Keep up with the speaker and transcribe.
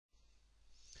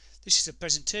This is a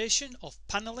presentation of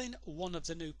panelling, one of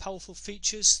the new powerful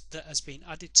features that has been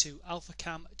added to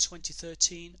Alphacam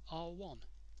 2013 R1.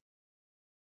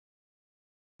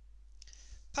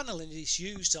 Panelling is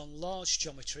used on large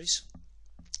geometries,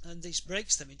 and this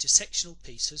breaks them into sectional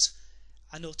pieces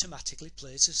and automatically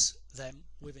places them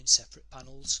within separate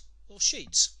panels or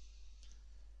sheets.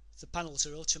 The panels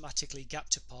are automatically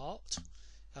gapped apart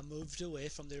and moved away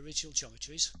from the original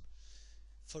geometries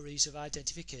for ease of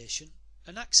identification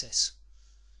and access.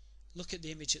 Look at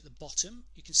the image at the bottom.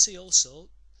 You can see also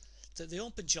that the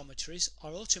open geometries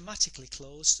are automatically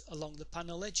closed along the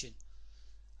panel edging,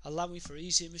 allowing for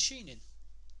easier machining.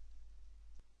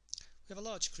 We have a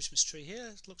large Christmas tree here.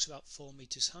 It looks about 4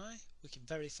 meters high. We can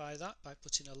verify that by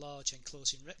putting a large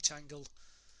enclosing rectangle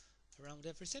around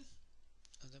everything,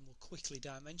 and then we'll quickly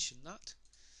dimension that.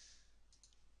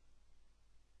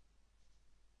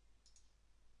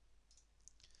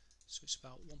 So it's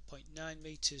about 1.9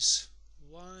 meters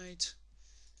wide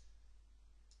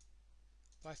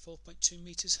by 4.2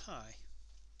 meters high.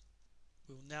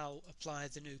 We will now apply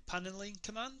the new panelling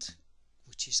command,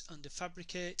 which is under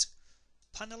fabricate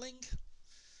panelling.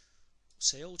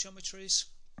 Say all geometries.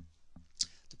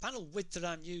 The panel width that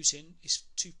I'm using is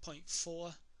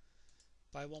 2.4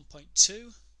 by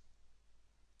 1.2,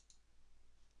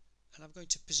 and I'm going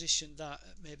to position that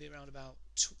at maybe around about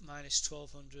minus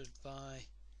 1200 by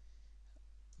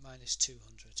minus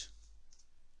 200.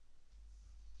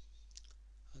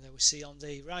 And then we see on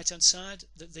the right hand side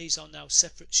that these are now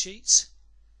separate sheets,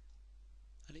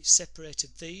 and it's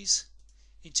separated these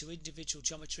into individual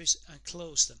geometries and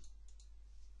closed them.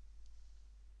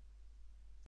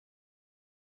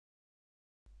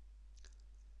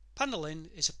 Panelling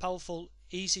is a powerful,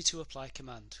 easy to apply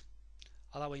command,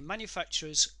 allowing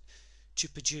manufacturers to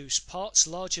produce parts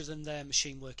larger than their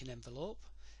machine working envelope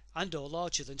and or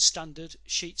larger than standard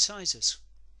sheet sizes.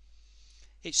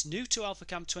 It's new to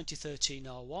Alphacam 2013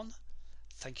 R1.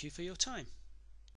 Thank you for your time.